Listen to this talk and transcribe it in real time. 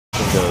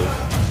goes.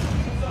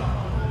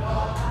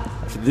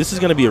 This is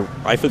going to be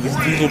I feel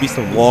these will be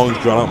some long,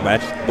 drawn-out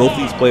matches. Both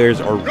these players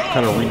are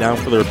kind of renowned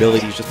for their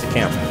abilities just to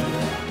camp.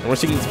 And we're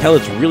seeing these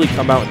pellets really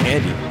come out in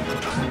handy.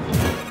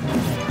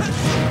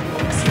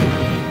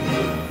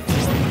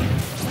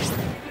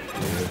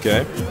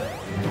 Okay.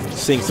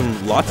 Seeing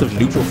lots of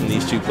neutral from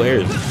these two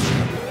players.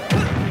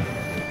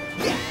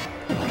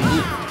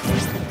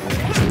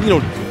 You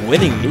know,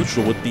 winning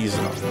neutral with these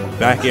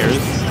back airs,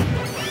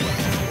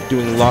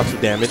 doing lots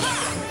of damage.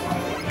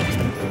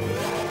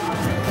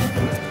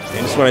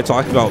 And this is what I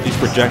talked about, these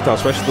projectiles,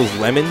 especially those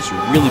lemons,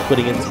 really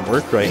putting in some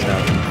work right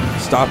now.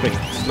 Stopping,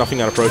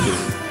 snuffing out approaches.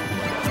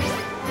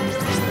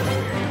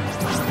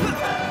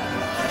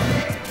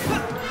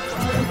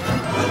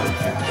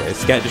 Okay,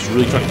 ScAtt just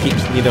really trying to keep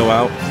Sonido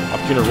out.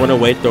 Opportunity to run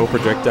away, throw a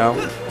projectile.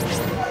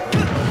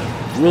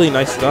 Really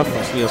nice stuff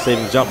from Sonido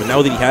saving the jump, but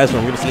now that he has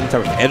one, we're going to see any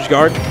type of edge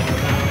guard.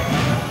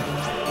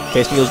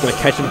 Okay, Sonido's going to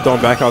catch him, throw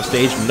him back off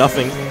stage.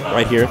 Nothing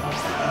right here.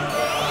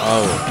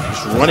 Oh,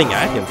 just running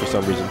at him for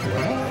some reason.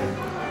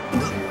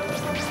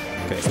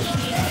 Okay.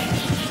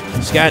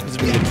 ScAtt has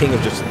been the king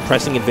of just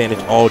pressing advantage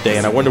all day,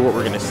 and I wonder what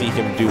we're going to see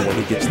him do when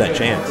he gets that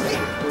chance.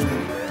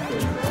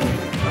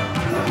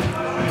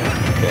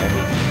 Okay.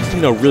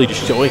 Sonido really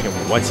just showing him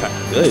what's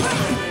good.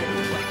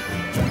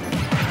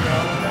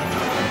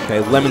 Okay,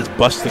 Lemon's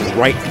busting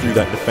right through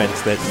that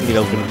defense that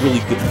Sonido's been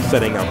really good at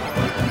setting up.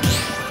 Okay.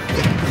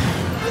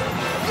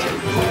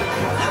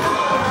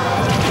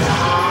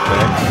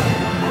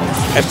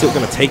 Still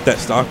going to take that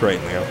stock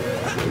right now.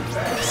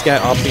 ScAtt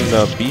opting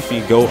the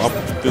beefy, go up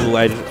through the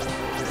ledge,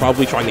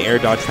 probably trying to air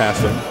dodge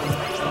past him.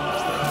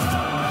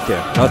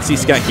 Okay, now let's see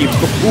ScAtt keep.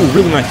 Ooh,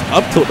 really nice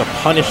up tilt to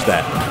punish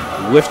that.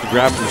 Lift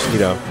grab from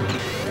Sonido.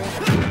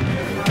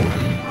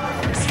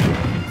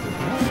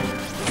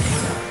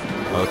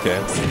 Okay.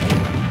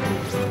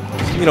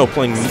 Sonido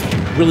playing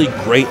really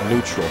great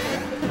neutral.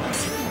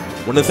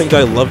 One of the things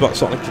I love about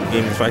Sonic in the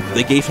game is the fact that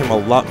they gave him a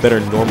lot better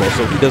normal,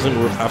 so he doesn't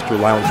have to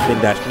rely on spin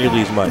dash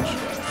nearly as much.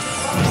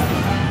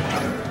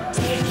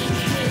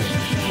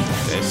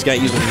 Okay,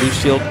 ScAtt using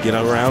loose shield, get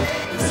around.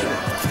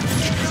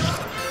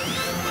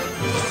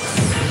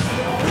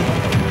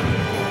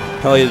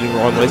 Probably in the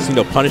wrong way.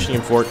 Sonido punishing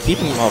him for it,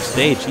 keeping him off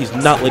stage. He's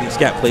not letting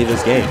ScAtt play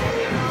this game.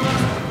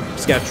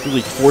 ScAtt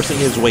truly forcing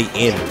his way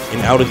in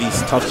and out of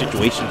these tough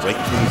situations like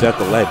he's at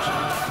the ledge.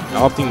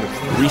 Opting to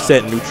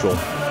reset neutral.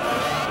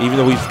 Even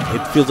though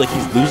it feels like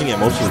he's losing it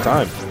most of the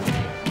time.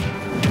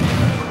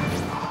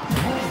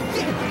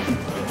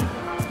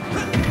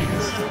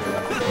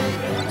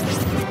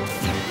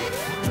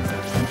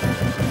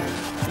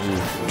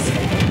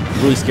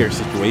 Ooh. Really scary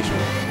situation,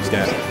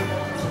 ScAtt.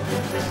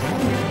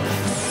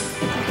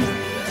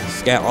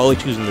 ScAtt always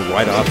choosing the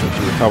right option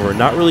to recover.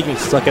 Not really getting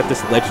stuck at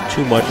this ledge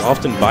too much,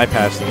 often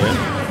bypassing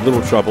it.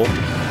 Little trouble.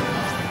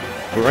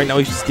 But right now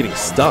he's just getting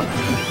stuck.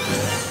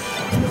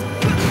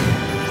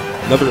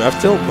 Another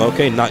F tilt?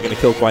 Okay, not going to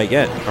kill quite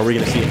yet. Are we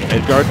going to see an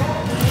edge guard?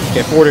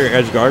 Okay, forward air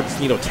edge guard.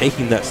 Sonido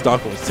taking that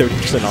stock with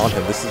 30% on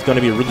him. This is going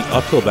to be a really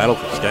uphill battle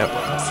for ScAtt.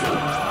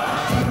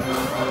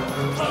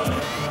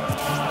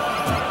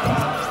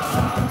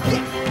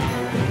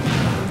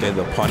 Okay,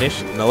 the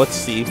punish. Now let's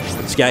see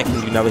what ScAtt can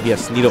do now that he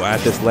has Sonido at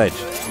this ledge.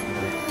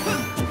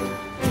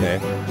 Okay.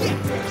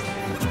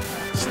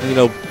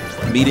 Sonido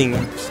meeting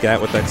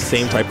ScAtt with that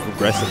same type of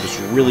aggressive,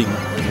 just really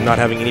not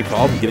having any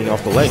problem getting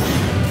off the ledge.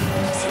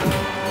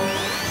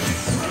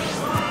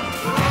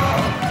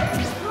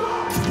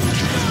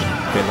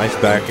 Okay, nice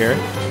back air.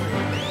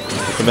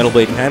 With the metal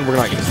blade in hand, we're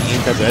not going to see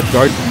any type of edge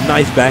guard.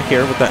 Nice back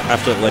air with that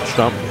after that ledge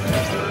stomp.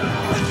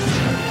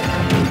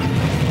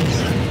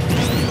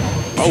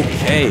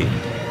 Okay.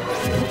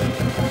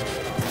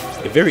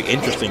 A very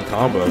interesting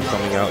combo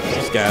coming out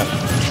from ScAtt.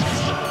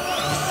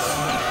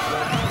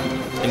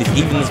 And he's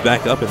evened this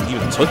back up and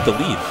even took the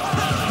lead.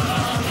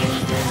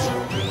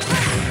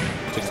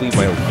 Took the lead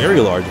by a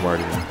very large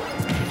margin.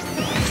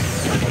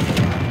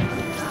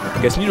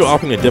 I guess you need to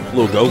opting to dip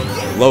low, go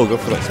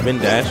for that spin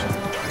dash.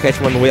 Catch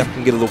him on the way up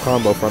and get a little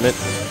combo from it.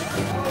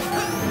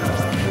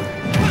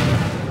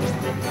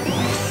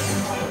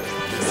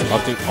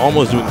 Opting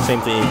almost doing the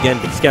same thing again,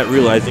 but ScAtt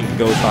realizing it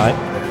goes high.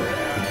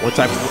 What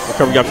type of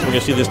recovery option we're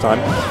going to see this time?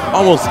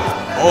 Almost.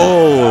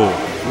 Oh,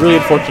 really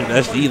unfortunate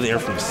SD there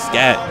from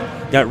ScAtt.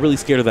 Got really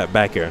scared of that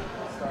back air.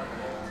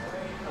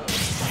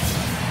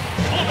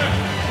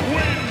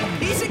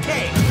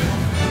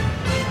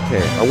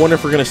 Okay, I wonder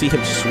if we're going to see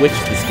him switch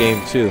this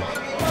game too.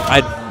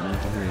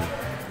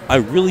 I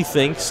really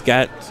think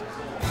ScAtt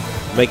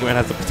Mega Man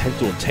has the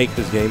potential to take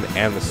this game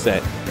and the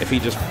set if he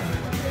just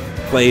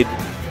played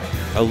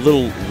a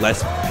little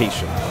less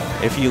patient.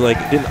 If he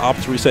didn't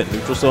opt to reset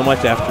neutral so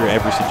much after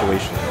every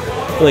situation.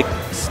 I feel like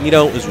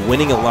Sonido is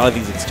winning a lot of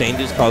these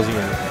exchanges, causing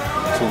him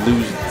to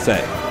lose the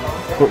set.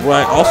 But what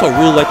I also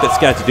really like that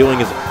ScAtt's doing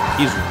is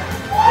he's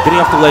getting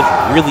off the ledge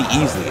really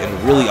easily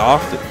and really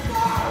often.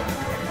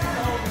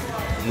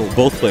 Well,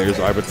 both players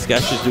are, but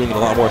ScAtt's just doing it a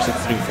lot more since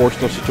he's being forced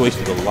in those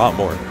situations a lot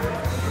more.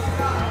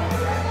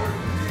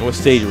 And what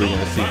stage are we going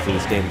to see for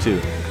this game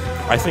too?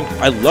 I think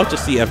I'd love to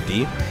see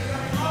FD.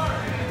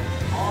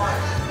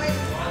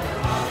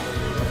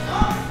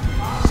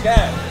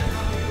 ScAtt.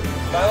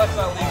 Lilac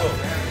not legal.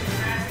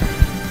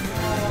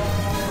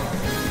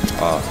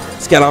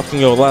 ScAtt opting to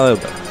go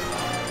Lilac.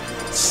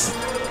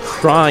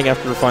 Crying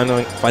after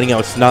finding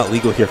out it's not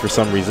legal here for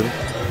some reason.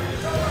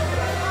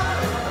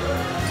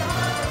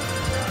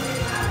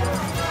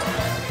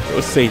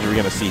 What stage are we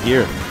going to see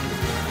here?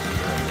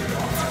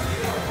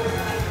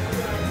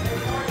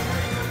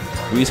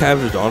 Weeze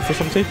Hazard's on for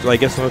some stage? I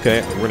guess,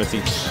 okay, we're going to see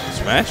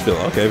Smashville.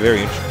 Okay,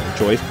 very interesting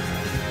choice.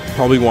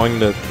 Probably wanting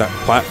that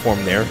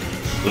platform there.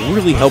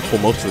 Really helpful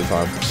most of the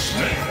time.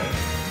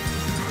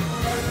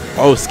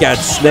 Oh, ScAtt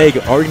Snake.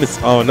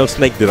 Oh, no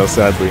Snake Ditto,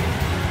 sadly.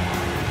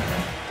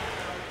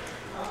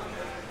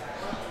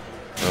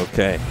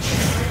 Okay.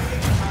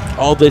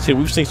 All day today,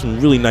 we've seen some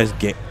really nice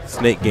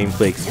Snake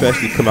gameplay,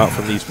 especially come out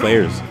from these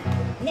players.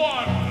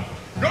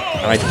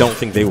 And I don't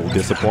think they will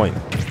disappoint.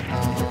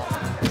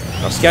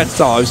 Now, ScAtt's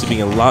style obviously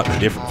being a lot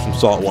different from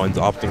Salt 1's,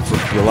 opting for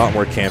to be a lot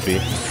more campy,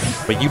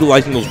 but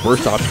utilizing those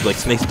burst options like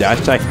Snake's dash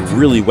attack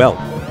really well.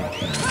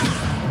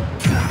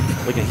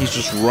 Look at, he's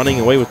just running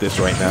away with this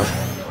right now.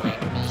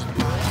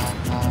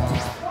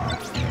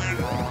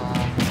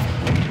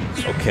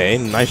 Okay,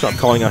 nice job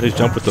calling out his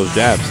jump with those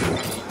jabs.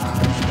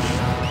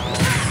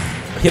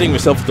 Hitting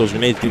himself with those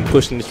grenades, getting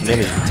pushed in this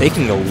grenade,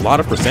 taking a lot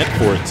of percent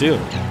for it too.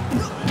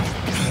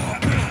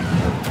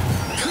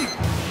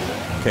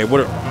 Okay,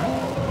 what are...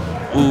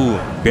 Ooh,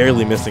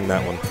 barely missing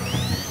that one.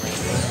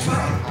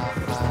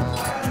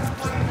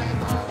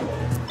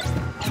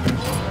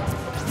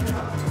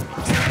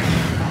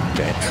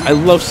 Okay, I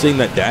love seeing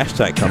that dash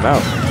attack come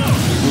out.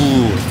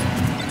 Ooh.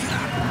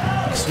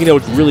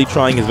 ScAtt really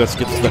trying his best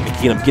to get to that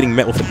Nikita, getting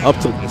met with an up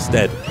tilt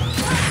instead.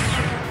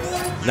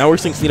 Now we're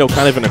seeing ScAtt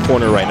kind of in a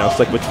corner right now,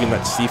 stuck between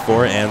that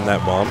C4 and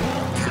that bomb.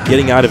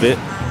 Getting out of it,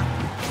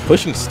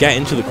 pushing ScAtt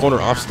into the corner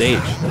off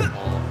stage.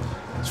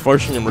 It's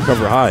forcing him to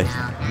recover high.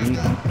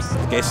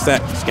 Okay,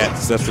 ScAtt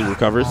successfully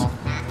recovers.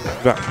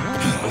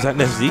 Was that an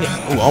SD?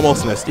 Oh,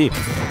 almost an SD.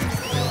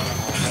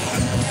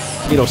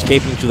 ScAtt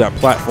escaping to that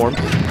platform.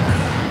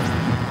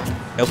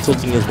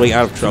 Tilting his way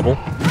out of trouble.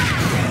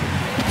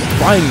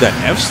 Trying that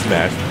F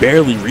smash,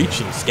 barely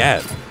reaching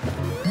ScAtt.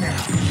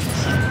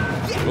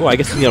 Oh, I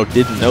guess ScAtt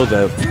didn't know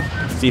that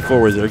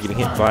C4 was there, getting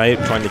hit by it,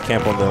 trying to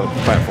camp on the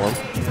platform.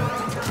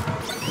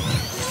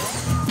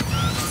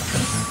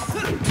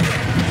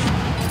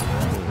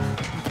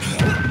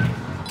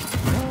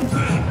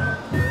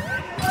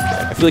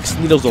 I feel like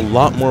ScAtt's a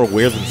lot more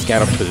aware than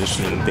ScAtt of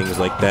positioning and things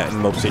like that in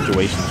most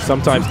situations.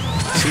 Sometimes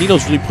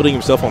ScAtt's really putting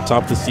himself on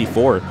top of the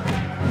C4,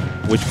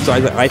 which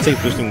besides that, I'd say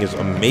positioning is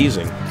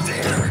amazing.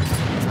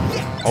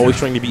 Always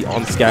trying to be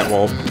on ScAtt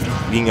while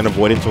being an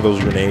avoidance of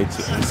those grenades.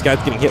 And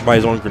ScAtt's getting hit by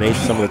his own grenades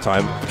some of the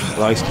time,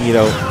 allowing ScAtt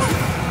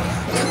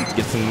to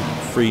get some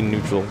free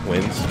neutral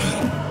wins.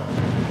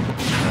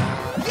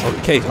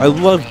 Okay, I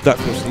love that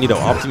from ScAtt,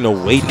 opting to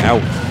wait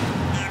out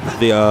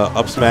the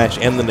up smash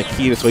and the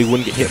Nikita so he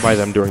wouldn't get hit by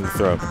them during the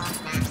throw.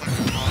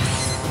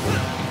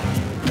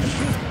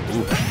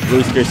 Ooh,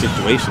 really scary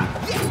situation.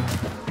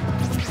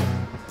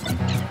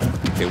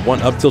 Okay,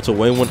 one up tilt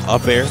away, one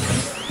up air.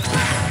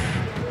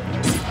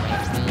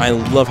 I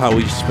love how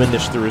we spin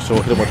this through, so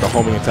we'll hit him with the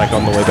homing attack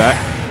on the way back.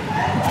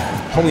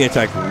 Homing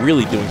attack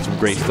really doing some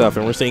great stuff,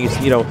 and we're seeing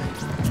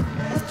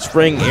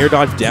spraying air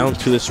dodge down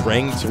to the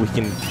spring so we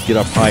can get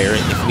up higher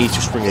if he needs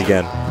to spring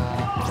again.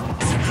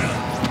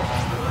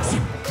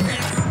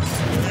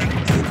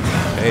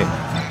 Okay,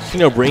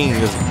 bringing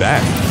this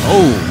back.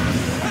 Oh,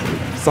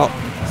 saw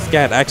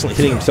ScAtt accidentally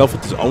hitting himself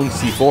with his own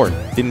C4.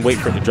 Didn't wait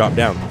for it to drop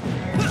down.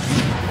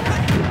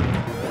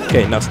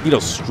 Okay, now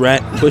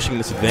strat pushing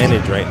this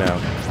advantage right now.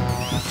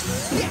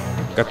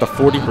 Got the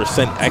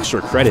 40%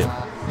 extra credit.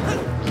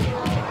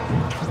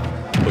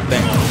 With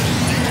that,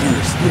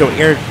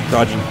 air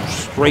dodging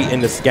straight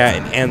into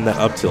ScAtt and that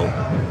up tilt.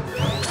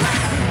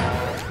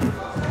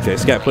 Okay,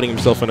 ScAtt putting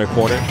himself in a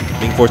corner,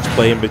 being forced to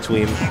play in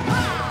between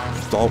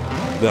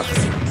the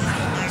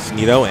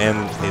ScAtt and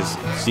his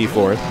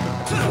C4.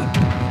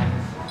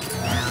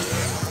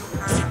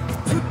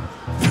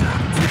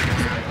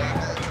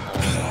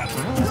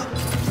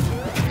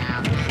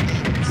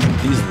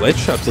 These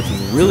ledge traps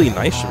looking really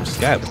nice from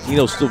ScAtt,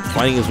 but still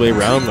finding his way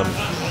around them,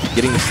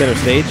 getting the center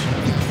stage,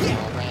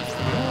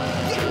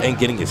 and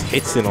getting his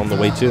hits in on the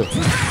way too.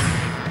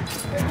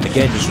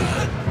 Again, just,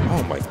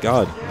 oh my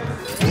god.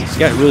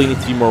 ScAtt really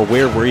needs to be more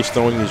aware of where he's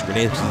throwing these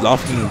grenades. He's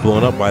often being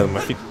blown up by them.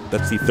 I think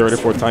that's the 3rd or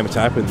 4th time it's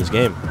happened in this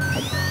game.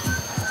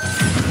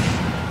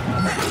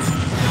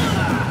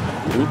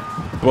 Oop,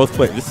 both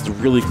play. This is a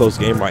really close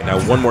game right now.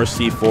 One more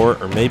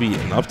C4 or maybe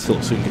an up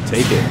tilt so he can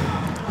take it.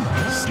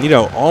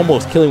 ScAtt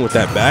almost killing with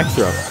that back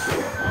throw.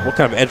 What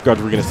kind of edge guard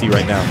are we going to see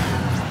right now?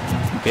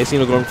 Okay,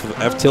 ScAtt going for the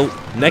F tilt.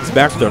 Next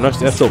back throw,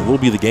 next F tilt will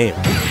be the game.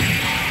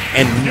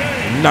 And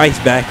nice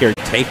back air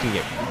taking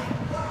it.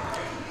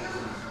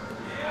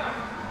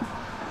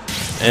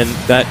 And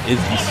that is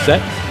the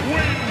set.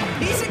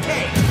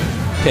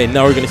 Okay,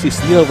 now we're going to see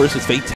ScAtt versus Fate.